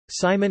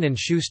Simon &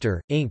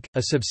 Schuster, Inc.,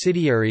 a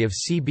subsidiary of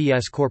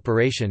CBS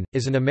Corporation,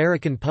 is an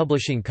American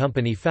publishing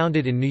company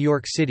founded in New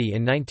York City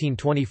in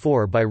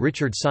 1924 by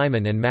Richard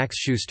Simon and Max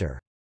Schuster.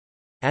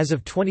 As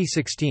of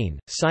 2016,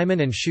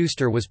 Simon &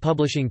 Schuster was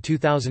publishing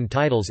 2,000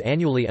 titles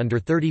annually under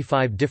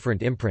 35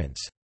 different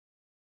imprints.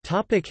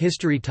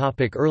 History.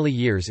 Early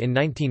years. In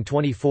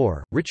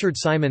 1924, Richard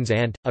Simon's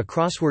aunt, a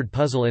crossword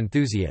puzzle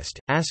enthusiast,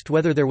 asked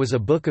whether there was a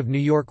book of New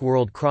York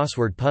World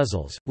crossword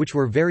puzzles, which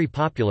were very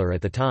popular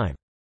at the time.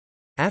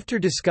 After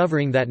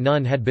discovering that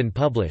none had been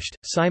published,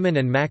 Simon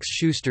and Max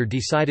Schuster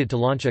decided to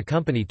launch a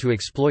company to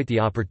exploit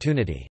the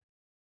opportunity.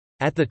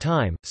 At the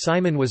time,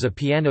 Simon was a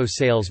piano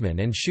salesman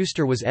and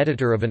Schuster was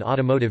editor of an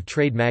automotive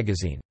trade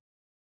magazine.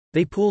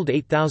 They pooled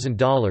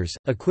 $8,000,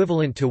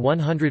 equivalent to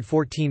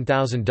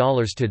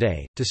 $114,000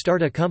 today, to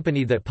start a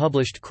company that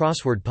published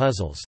crossword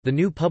puzzles. The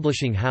new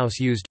publishing house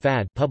used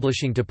fad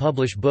publishing to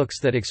publish books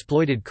that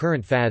exploited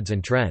current fads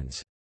and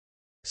trends.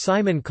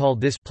 Simon called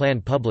this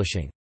planned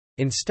publishing.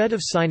 Instead of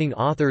signing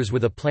authors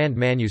with a planned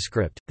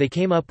manuscript, they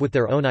came up with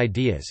their own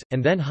ideas,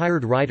 and then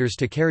hired writers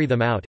to carry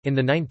them out. In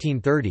the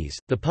 1930s,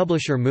 the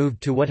publisher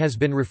moved to what has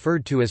been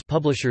referred to as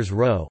Publishers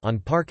Row on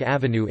Park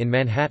Avenue in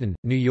Manhattan,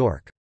 New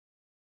York.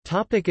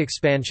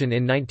 Expansion.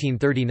 In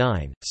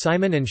 1939,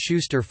 Simon &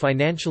 Schuster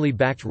financially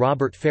backed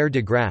Robert Fair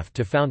de Graaf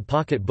to found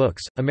Pocket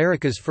Books,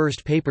 America's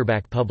first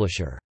paperback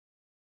publisher.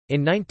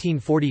 In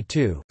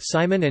 1942,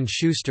 Simon &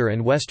 Schuster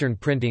and Western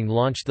Printing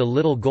launched the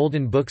Little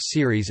Golden Books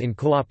series in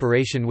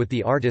cooperation with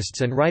the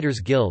Artists and Writers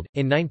Guild.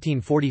 In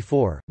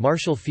 1944,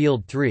 Marshall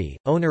Field III,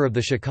 owner of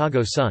the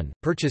Chicago Sun,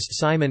 purchased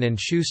Simon &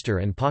 Schuster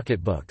and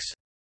Pocket Books.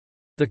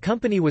 The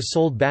company was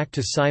sold back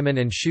to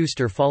Simon &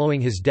 Schuster following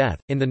his death.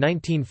 In the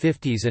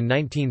 1950s and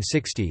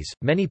 1960s,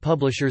 many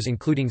publishers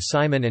including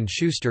Simon &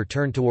 Schuster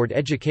turned toward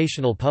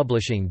educational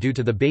publishing due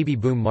to the baby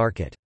boom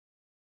market.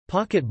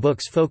 Pocket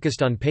Books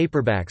focused on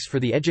paperbacks for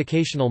the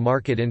educational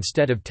market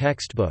instead of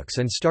textbooks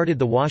and started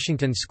the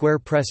Washington Square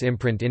Press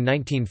imprint in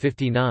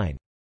 1959.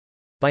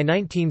 By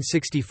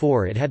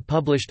 1964 it had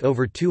published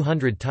over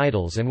 200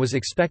 titles and was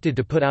expected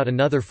to put out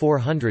another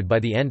 400 by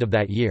the end of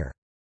that year.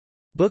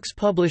 Books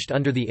published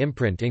under the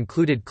imprint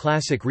included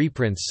classic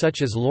reprints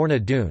such as Lorna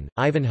Doone,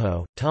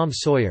 Ivanhoe, Tom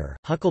Sawyer,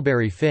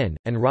 Huckleberry Finn,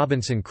 and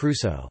Robinson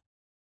Crusoe.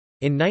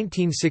 In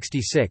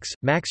 1966,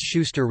 Max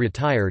Schuster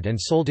retired and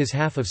sold his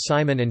half of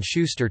Simon &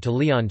 Schuster to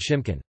Leon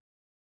Shimkin.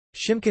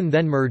 Shimkin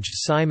then merged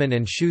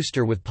Simon &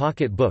 Schuster with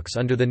Pocket Books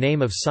under the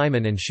name of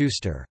Simon &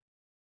 Schuster.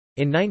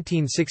 In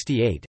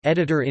 1968,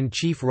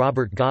 editor-in-chief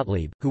Robert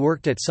Gottlieb, who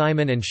worked at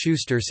Simon &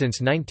 Schuster since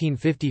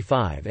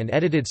 1955 and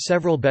edited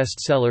several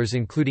bestsellers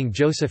including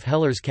Joseph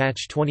Heller's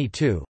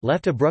Catch-22,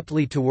 left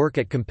abruptly to work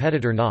at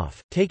competitor Knopf,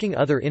 taking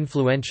other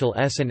influential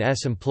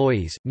S&S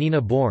employees,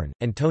 Nina Bourne,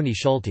 and Tony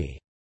Schulte.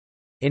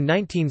 In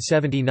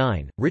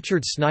 1979,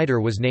 Richard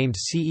Snyder was named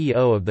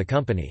CEO of the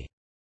company.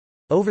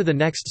 Over the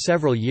next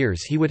several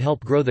years he would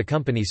help grow the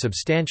company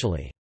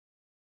substantially.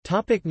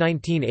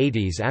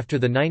 1980s. After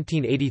the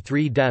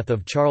 1983 death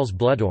of Charles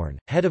Bluhdorn,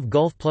 head of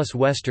Gulf Plus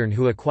Western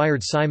who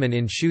acquired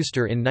Simon &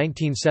 Schuster in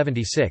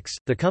 1976,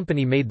 the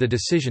company made the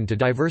decision to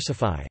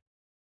diversify.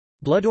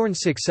 Bluhdorn's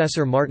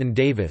successor Martin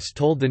Davis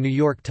told The New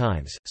York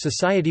Times,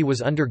 "Society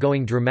was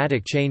undergoing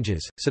dramatic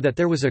changes, so that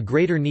there was a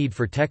greater need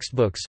for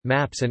textbooks,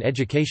 maps and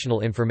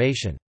educational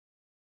information.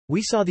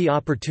 We saw the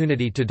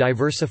opportunity to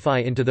diversify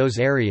into those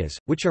areas,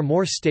 which are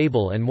more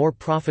stable and more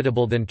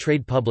profitable than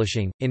trade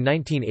publishing." In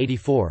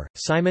 1984,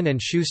 Simon &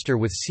 Schuster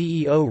with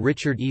CEO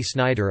Richard E.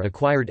 Snyder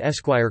acquired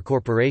Esquire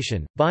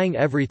Corporation, buying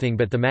everything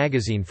but the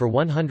magazine for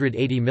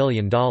 $180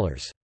 million.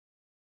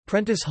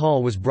 Prentice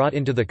Hall was brought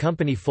into the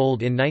company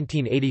fold in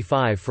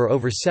 1985 for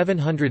over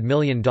 $700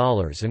 million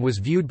and was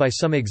viewed by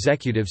some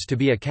executives to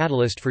be a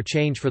catalyst for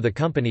change for the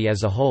company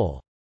as a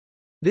whole.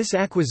 This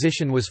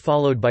acquisition was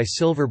followed by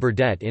Silver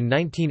Burdette in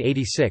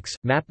 1986,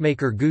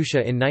 mapmaker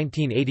Gusha in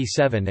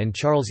 1987 and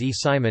Charles E.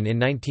 Simon in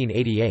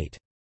 1988.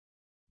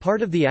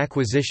 Part of the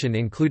acquisition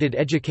included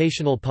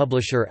educational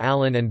publisher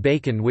Allen &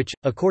 Bacon which,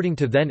 according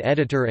to then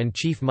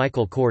editor-in-chief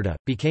Michael Korda,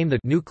 became the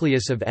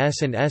nucleus of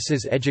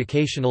S&S's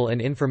educational and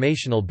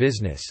informational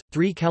business.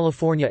 3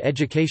 California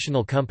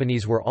educational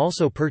companies were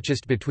also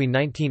purchased between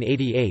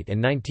 1988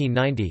 and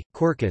 1990,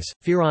 Quercus,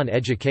 Fearon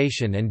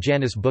Education and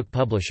Janus Book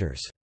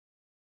Publishers.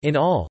 In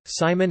all,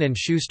 Simon &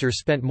 Schuster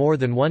spent more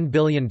than $1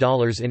 billion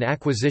in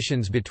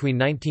acquisitions between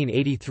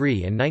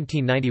 1983 and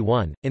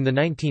 1991. In the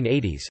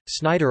 1980s,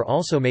 Snyder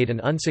also made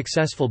an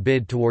unsuccessful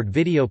bid toward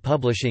video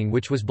publishing,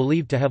 which was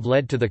believed to have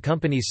led to the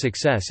company's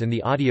success in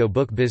the audio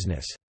book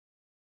business.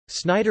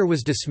 Snyder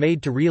was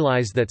dismayed to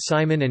realize that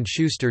Simon &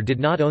 Schuster did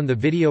not own the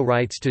video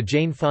rights to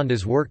Jane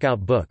Fonda's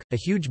Workout book, a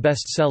huge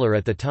bestseller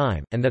at the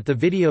time, and that the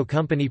video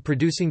company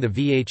producing the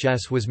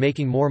VHS was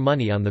making more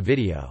money on the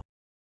video.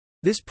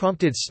 This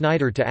prompted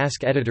Snyder to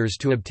ask editors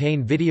to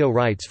obtain video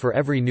rights for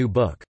every new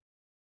book.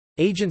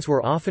 Agents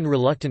were often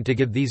reluctant to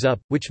give these up,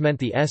 which meant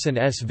the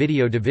S&S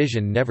video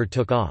division never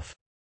took off.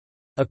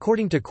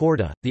 According to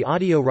Korda, the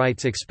audio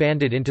rights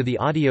expanded into the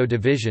audio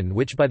division,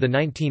 which by the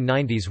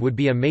 1990s would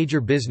be a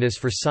major business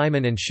for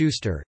Simon &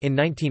 Schuster. In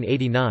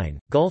 1989,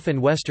 Gulf and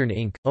Western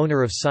Inc.,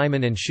 owner of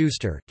Simon &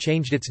 Schuster,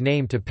 changed its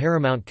name to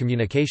Paramount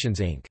Communications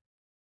Inc.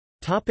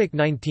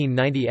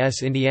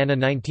 1990s Indiana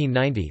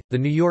 1990, The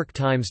New York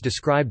Times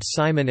described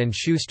Simon &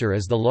 Schuster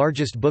as the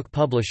largest book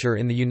publisher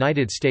in the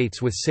United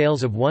States with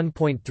sales of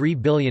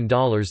 $1.3 billion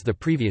the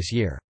previous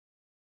year.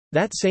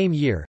 That same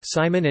year,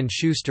 Simon &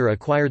 Schuster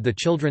acquired the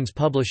children's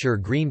publisher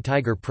Green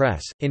Tiger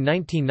Press. In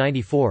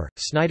 1994,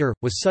 Snyder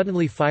was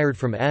suddenly fired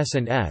from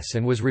S&S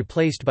and was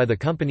replaced by the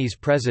company's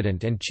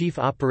president and chief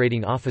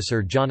operating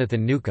officer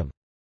Jonathan Newcomb.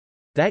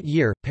 That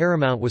year,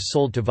 Paramount was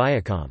sold to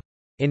Viacom.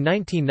 In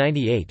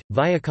 1998,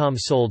 Viacom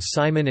sold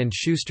Simon &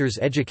 Schuster's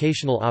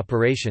educational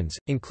operations,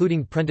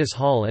 including Prentice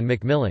Hall and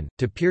Macmillan,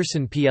 to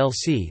Pearson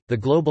plc, the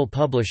global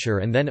publisher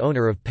and then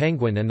owner of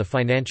Penguin and the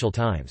Financial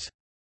Times.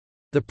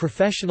 The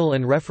professional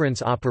and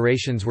reference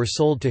operations were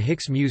sold to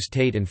Hicks Muse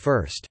Tate and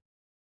First.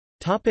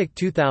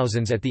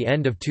 2000s At the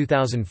end of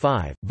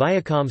 2005,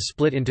 Viacom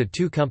split into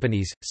two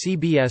companies,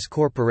 CBS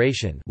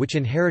Corporation, which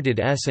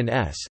inherited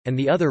S&S, and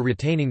the other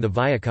retaining the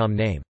Viacom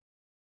name.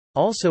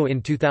 Also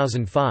in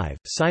 2005,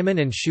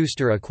 Simon &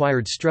 Schuster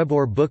acquired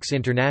Strebor Books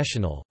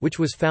International, which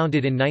was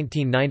founded in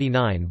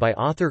 1999 by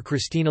author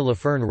Christina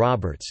LaFern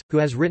Roberts, who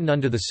has written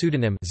under the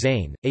pseudonym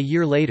Zane. A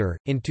year later,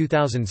 in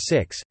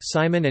 2006,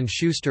 Simon &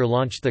 Schuster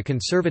launched the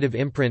conservative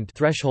imprint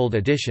Threshold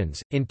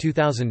Editions. In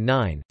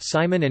 2009,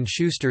 Simon &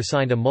 Schuster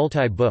signed a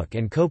multi-book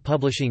and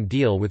co-publishing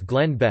deal with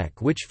Glenn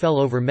Beck, which fell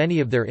over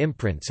many of their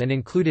imprints and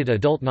included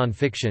adult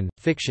nonfiction,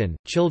 fiction,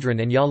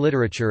 children and YA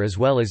literature as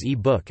well as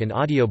e-book and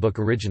audiobook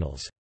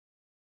originals.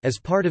 As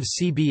part of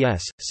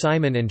CBS,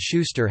 Simon &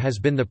 Schuster has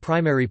been the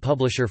primary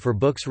publisher for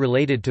books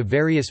related to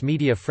various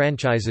media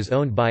franchises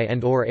owned by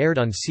and/or aired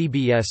on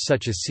CBS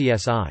such as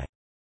CSI.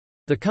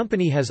 The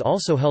company has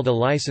also held a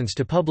license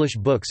to publish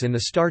books in the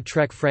Star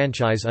Trek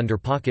franchise under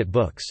Pocket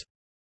Books.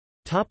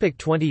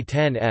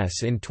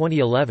 2010s In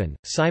 2011,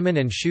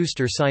 Simon &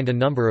 Schuster signed a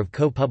number of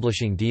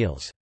co-publishing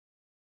deals.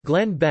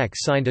 Glenn Beck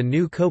signed a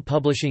new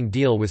co-publishing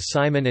deal with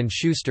Simon &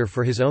 Schuster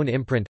for his own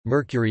imprint,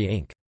 Mercury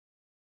Inc.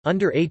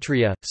 Under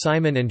Atria,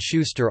 Simon &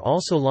 Schuster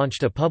also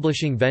launched a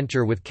publishing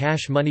venture with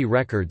Cash Money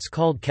Records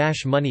called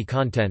Cash Money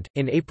Content.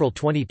 In April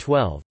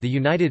 2012, the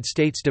United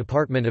States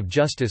Department of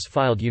Justice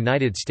filed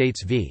United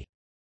States v.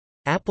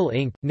 Apple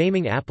Inc.,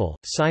 naming Apple,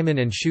 Simon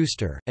 &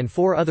 Schuster, and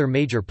 4 other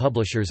major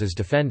publishers as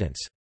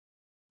defendants.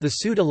 The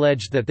suit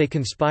alleged that they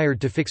conspired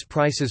to fix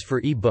prices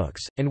for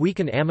e-books, and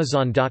weaken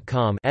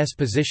Amazon.com's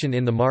position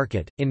in the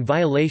market. In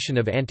violation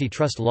of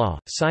antitrust law,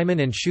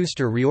 Simon &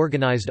 Schuster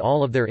reorganized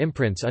all of their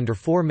imprints under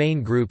 4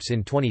 main groups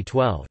in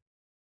 2012.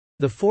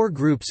 The 4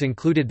 groups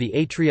included the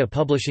Atria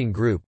Publishing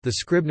Group, the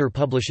Scribner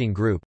Publishing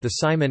Group, the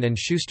Simon &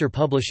 Schuster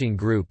Publishing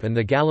Group and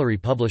the Gallery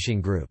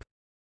Publishing Group.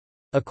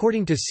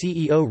 According to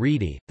CEO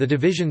Reedy, the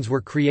divisions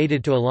were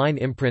created to align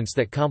imprints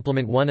that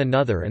complement one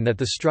another and that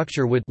the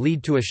structure would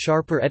lead to a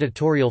sharper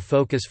editorial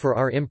focus for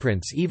our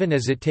imprints even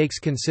as it takes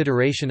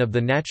consideration of the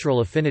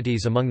natural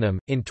affinities among them.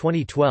 In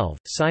 2012,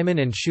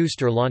 Simon &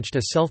 Schuster launched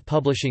a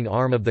self-publishing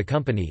arm of the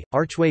company,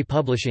 Archway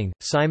Publishing.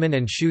 Simon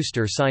 &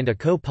 Schuster signed a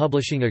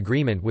co-publishing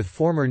agreement with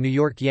former New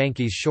York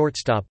Yankees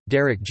shortstop,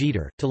 Derek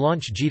Jeter, to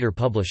launch Jeter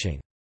Publishing.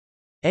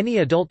 Any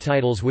adult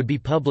titles would be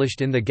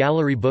published in the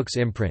Gallery Books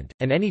imprint,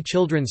 and any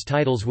children's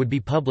titles would be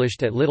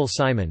published at Little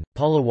Simon,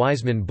 Paula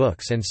Wiseman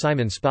Books and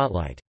Simon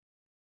Spotlight.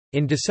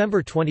 In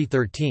December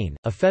 2013,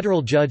 a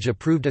federal judge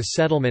approved a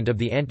settlement of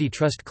the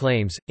antitrust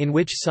claims, in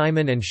which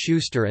Simon &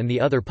 Schuster and the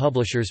other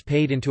publishers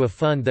paid into a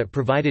fund that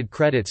provided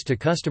credits to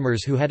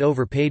customers who had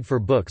overpaid for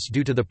books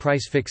due to the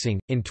price fixing.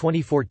 In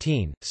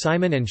 2014,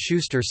 Simon &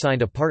 Schuster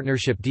signed a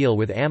partnership deal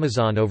with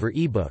Amazon over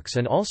ebooks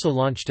and also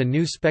launched a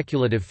new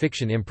speculative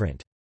fiction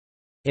imprint.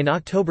 In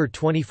October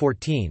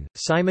 2014,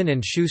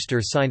 Simon &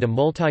 Schuster signed a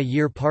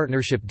multi-year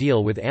partnership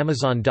deal with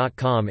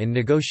Amazon.com in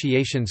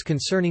negotiations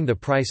concerning the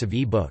price of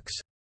e-books.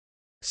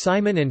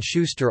 Simon &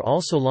 Schuster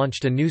also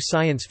launched a new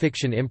science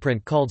fiction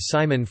imprint called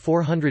Simon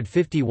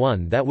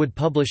 451 that would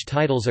publish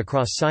titles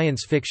across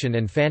science fiction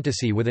and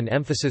fantasy with an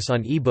emphasis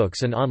on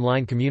e-books and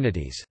online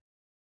communities.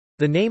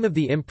 The name of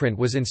the imprint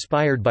was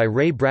inspired by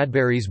Ray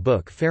Bradbury's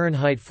book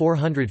Fahrenheit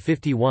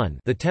 451,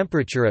 The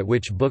Temperature at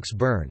Which Books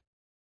Burn.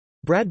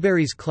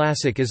 Bradbury's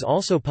classic is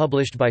also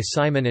published by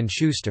Simon &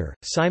 Schuster.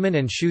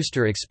 Simon &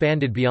 Schuster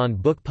expanded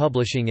beyond book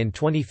publishing in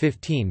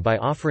 2015 by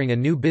offering a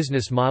new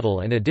business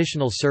model and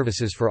additional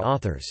services for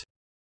authors.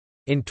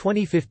 In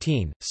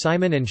 2015,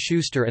 Simon &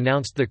 Schuster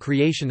announced the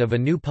creation of a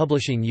new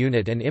publishing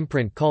unit and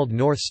imprint called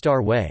North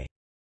Star Way.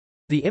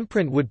 The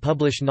imprint would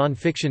publish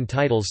non-fiction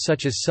titles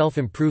such as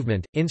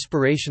self-improvement,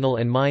 inspirational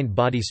and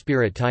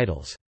mind-body-spirit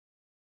titles.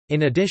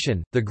 In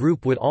addition, the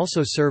group would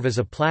also serve as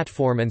a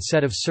platform and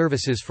set of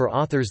services for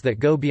authors that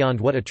go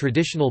beyond what a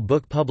traditional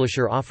book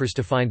publisher offers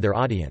to find their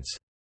audience.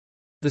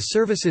 The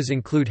services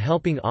include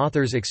helping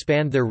authors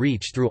expand their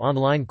reach through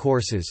online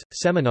courses,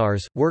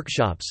 seminars,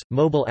 workshops,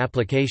 mobile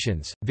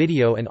applications,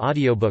 video and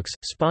audiobooks,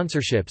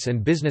 sponsorships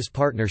and business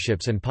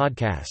partnerships and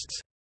podcasts.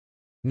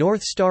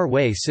 North Star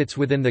Way sits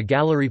within the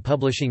Gallery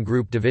Publishing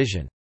Group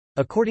division.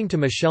 According to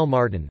Michelle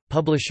Martin,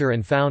 publisher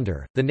and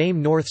founder, the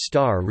name North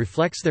Star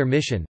reflects their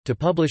mission, to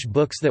publish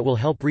books that will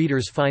help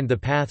readers find the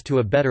path to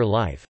a better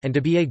life, and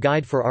to be a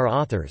guide for our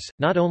authors,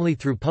 not only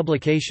through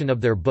publication of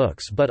their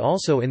books but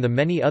also in the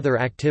many other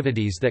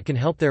activities that can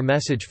help their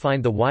message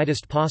find the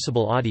widest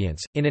possible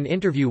audience. In an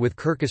interview with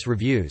Kirkus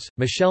Reviews,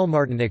 Michelle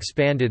Martin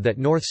expanded that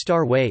North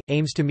Star Way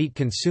aims to meet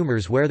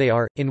consumers where they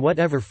are, in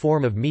whatever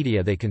form of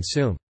media they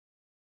consume.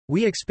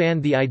 We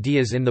expand the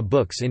ideas in the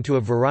books into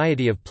a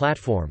variety of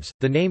platforms.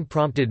 The name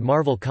prompted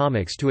Marvel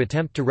Comics to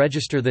attempt to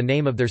register the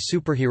name of their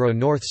superhero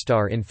North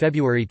Star in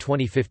February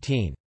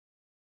 2015.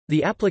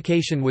 The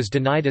application was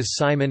denied as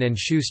Simon &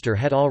 Schuster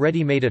had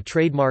already made a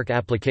trademark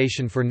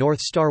application for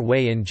North Star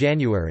Way in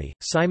January.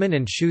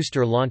 Simon &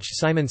 Schuster launched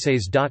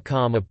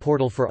simonsays.com, a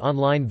portal for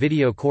online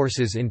video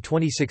courses, in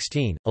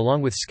 2016,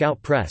 along with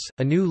Scout Press,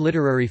 a new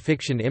literary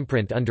fiction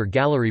imprint under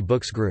Gallery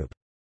Books Group.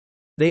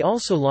 They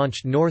also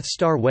launched North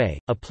Star Way,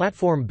 a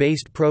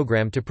platform-based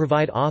program to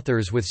provide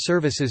authors with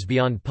services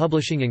beyond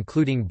publishing,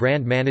 including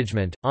brand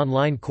management,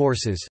 online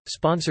courses,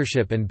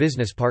 sponsorship and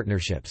business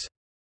partnerships.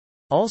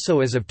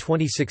 Also, as of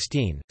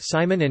 2016,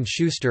 Simon &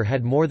 Schuster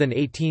had more than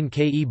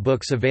 18,000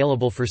 e-books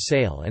available for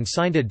sale and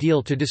signed a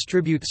deal to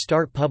distribute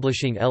Start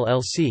Publishing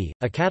LLC,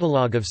 a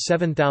catalog of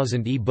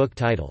 7,000 e-book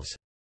titles.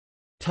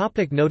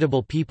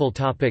 Notable people.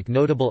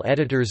 Notable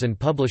editors and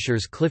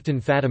publishers. Clifton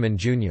Fadiman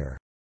Jr.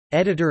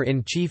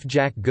 Editor-in-Chief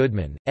Jack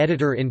Goodman,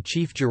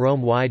 Editor-in-Chief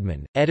Jerome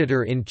Weidman,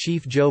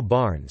 Editor-in-Chief Joe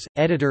Barnes,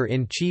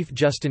 Editor-in-Chief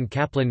Justin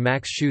Kaplan,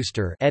 Max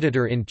Schuster,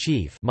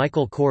 Editor-in-Chief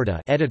Michael Korda,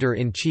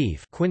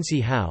 Editor-in-Chief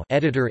Quincy Howe,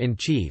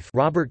 Editor-in-Chief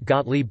Robert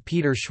Gottlieb,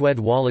 Peter Schwed,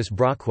 Wallace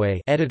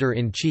Brockway,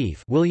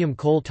 Editor-in-Chief William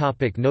Cole.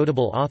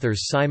 Notable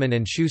authors.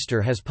 Simon &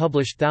 Schuster has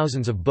published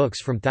thousands of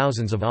books from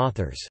thousands of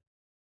authors.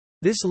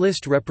 This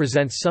list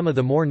represents some of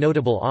the more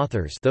notable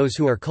authors, those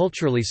who are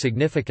culturally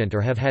significant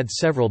or have had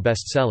several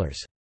bestsellers.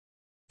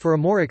 For a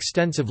more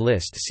extensive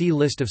list, see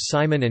List of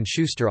Simon &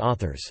 Schuster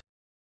authors.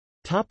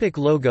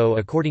 Logo.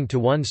 According to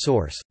one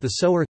source, the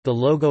Sower, the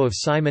logo of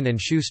Simon &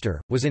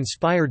 Schuster, was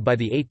inspired by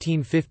the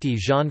 1850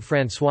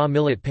 Jean-François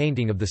Millet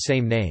painting of the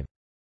same name.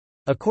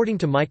 According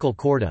to Michael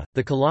Korda,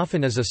 the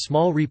colophon is a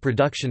small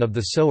reproduction of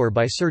the Sower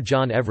by Sir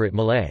John Everett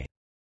Millais.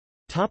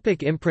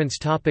 Imprints.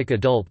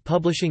 Adult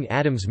publishing.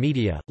 Adams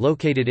Media,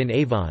 located in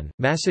Avon,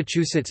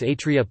 Massachusetts.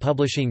 Atria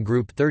Publishing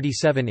Group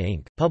 37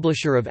 Inc.,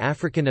 publisher of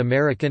African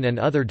American and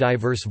other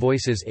diverse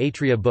voices.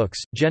 Atria Books,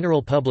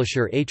 general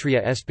publisher.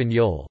 Atria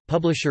Español,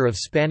 publisher of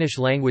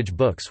Spanish-language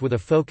books with a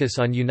focus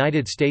on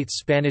United States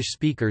Spanish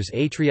speakers.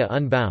 Atria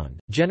Unbound,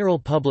 general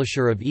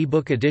publisher of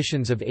ebook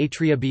editions of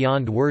Atria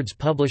Beyond Words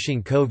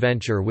Publishing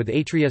co-venture with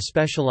Atria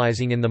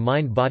specializing in the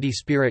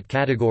mind-body-spirit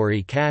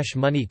category. Cash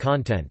Money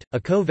Content, a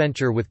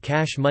co-venture with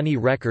Cash Money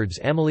Records.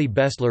 Emily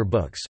Bestler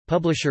Books,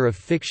 publisher of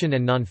fiction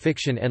and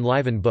nonfiction.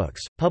 Enliven Books,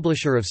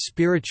 publisher of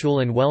spiritual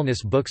and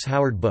wellness books.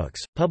 Howard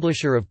Books,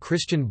 publisher of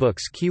Christian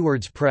books.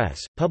 Keywords Press,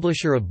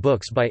 publisher of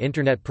books by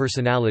Internet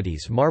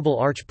personalities. Marble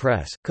Arch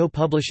Press,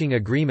 co-publishing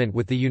agreement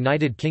with the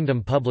United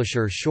Kingdom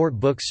publisher. Short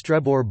Books.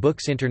 Strebor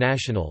Books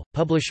International,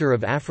 publisher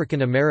of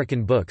African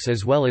American books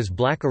as well as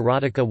Black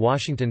erotica.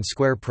 Washington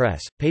Square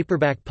Press,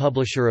 paperback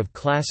publisher of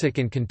classic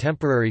and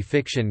contemporary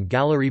fiction.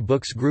 Gallery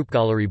Books Group.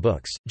 Gallery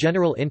Books,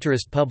 general interest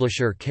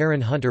publisher.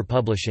 Karen Hunter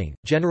Publishing,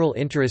 general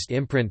interest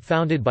imprint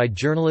founded by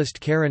journalist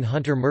Karen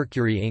Hunter.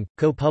 Mercury Inc.,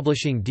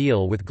 co-publishing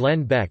deal with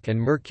Glenn Beck and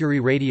Mercury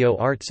Radio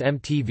Arts.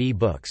 MTV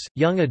Books,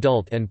 young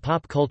adult and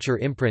pop culture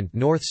imprint.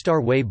 North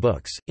Star Way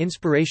Books,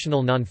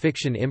 inspirational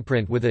nonfiction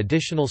imprint with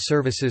additional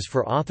services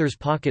for authors.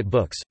 Pocket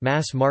Books,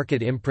 mass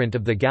market imprint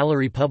of the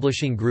Gallery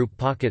Publishing Group.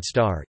 Pocket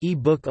Star,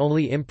 e-book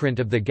only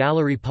imprint of the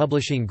Gallery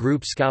Publishing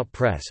Group. Scout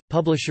Press,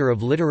 publisher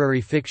of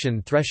literary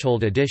fiction.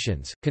 Threshold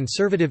Editions,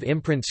 conservative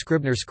imprint.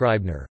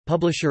 Scribner,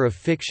 publisher of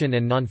fiction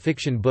and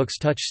nonfiction books.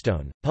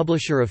 Touchstone,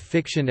 publisher of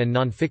fiction and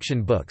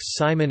nonfiction books.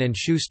 Simon &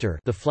 Schuster,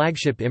 the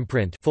flagship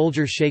imprint.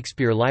 Folger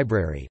Shakespeare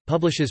Library,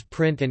 publishes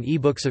print and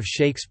ebooks of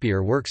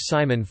Shakespeare works.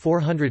 Simon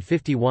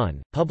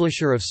 451,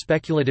 publisher of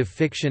speculative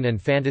fiction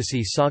and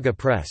fantasy. Saga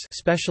Press,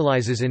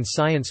 specializes in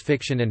science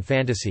fiction and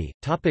fantasy.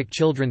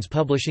 Children's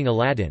publishing.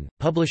 Aladdin,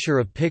 publisher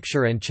of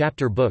picture and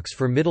chapter books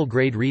for middle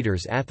grade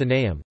readers.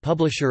 Athenaeum,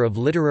 publisher of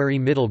literary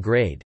middle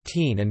grade,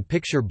 teen and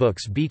picture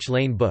books. Beach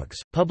Lane Books,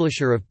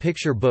 publisher of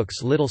picture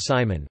books. Little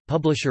Simon,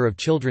 publisher of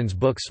children's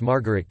books.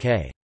 Margaret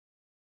K.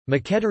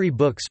 McKettery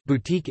Books,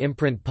 boutique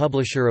imprint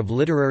publisher of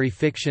literary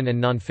fiction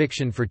and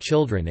nonfiction for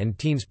children and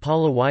teens.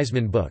 Paula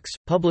Wiseman Books,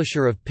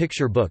 publisher of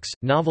picture books,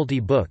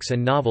 novelty books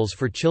and novels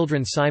for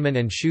children.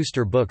 Simon &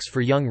 Schuster Books for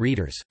young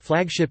readers,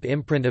 flagship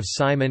imprint of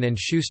Simon &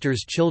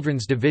 Schuster's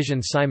children's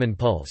division. Simon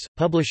Pulse,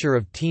 publisher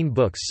of teen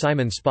books.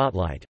 Simon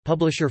Spotlight,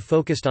 publisher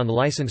focused on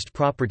licensed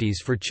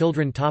properties for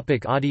children.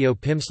 Audio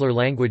Pimsleur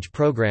Language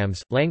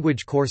Programs,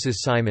 language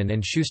courses.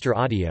 Simon & Schuster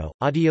Audio,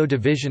 audio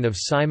division of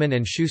Simon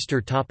 &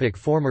 Schuster.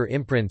 Former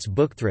imprint reprints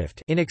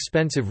Bookthrift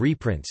inexpensive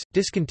reprints,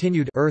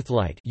 discontinued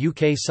Earthlight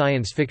UK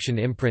science fiction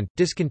imprint,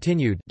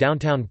 discontinued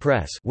Downtown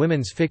Press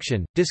women's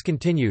fiction,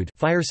 discontinued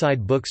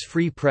Fireside Books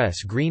Free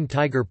Press Green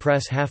Tiger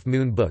Press Half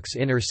Moon Books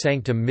Inner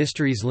Sanctum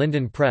Mysteries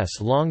Linden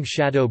Press Long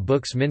Shadow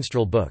Books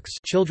Minstrel Books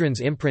children's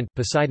imprint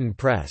Poseidon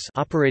Press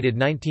operated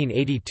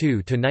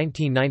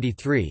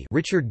 1982–1993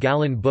 Richard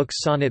Gallen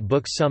Books Sonnet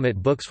Books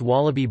Summit Books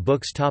Wallaby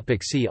Books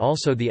Topic See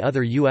also The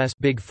other U.S.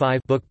 Big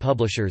Five book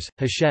publishers,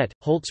 Hachette,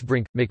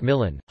 Holtzbrinck,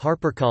 Macmillan,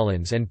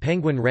 HarperCollins and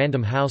Penguin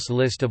Random House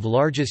List of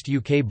largest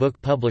UK book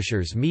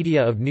publishers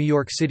Media of New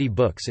York City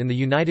Books in the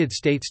United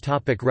States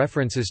topic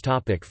References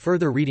topic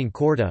Further reading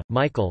Korda,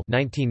 Michael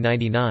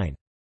 1999.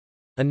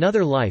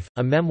 Another Life,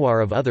 A Memoir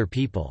of Other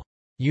People.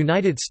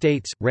 United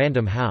States,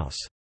 Random House.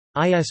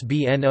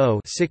 ISBN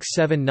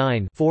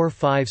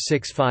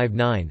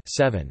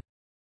 0-679-45659-7.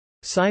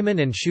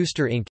 Simon &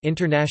 Schuster Inc.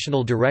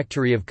 International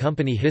Directory of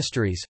Company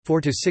Histories,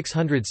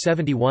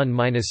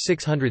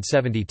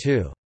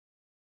 4–671–672.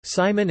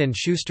 Simon &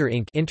 Schuster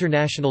Inc.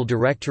 International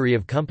Directory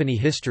of Company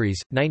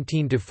Histories,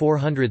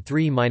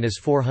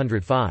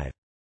 19–403–405.